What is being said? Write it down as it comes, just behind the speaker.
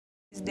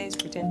These days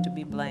pretend to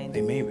be blind.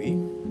 They may be,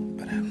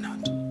 but I'm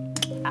not.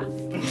 Ah.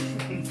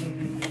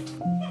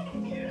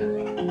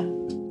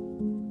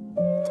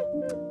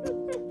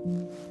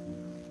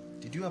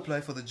 Did you apply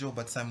for the job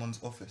at Simon's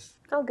office?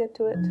 I'll get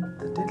to it.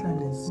 The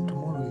deadline is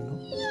tomorrow, you know?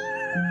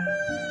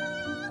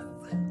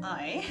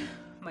 Aye,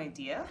 my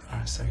dear.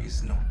 Answer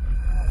is no.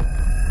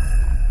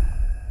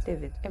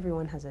 David,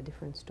 everyone has a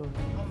different story.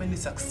 How many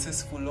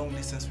successful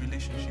long-distance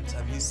relationships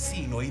have you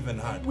seen or even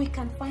had? We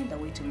can find a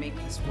way to make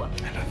this work.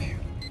 I love you.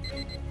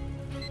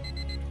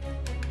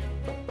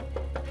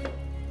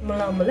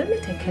 Malama, let me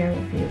take care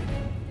of you.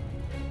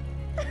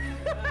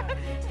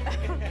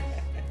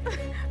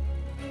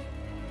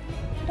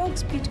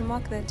 Dogs pee to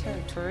mark their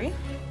territory.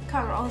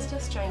 Carol, I was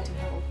just trying to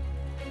help.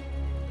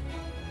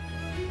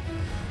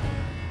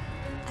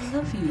 I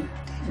love you,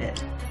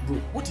 David. Bro,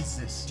 what is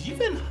this? Do you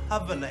even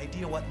have an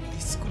idea what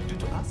this could do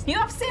to us? You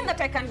have seen that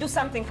I can do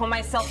something for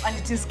myself and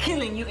it is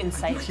killing you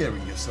inside. You're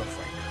hearing yourself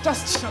right now.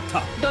 Just shut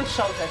up. Don't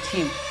shout at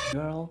him.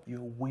 Girl,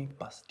 you're way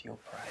past your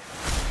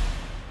prime.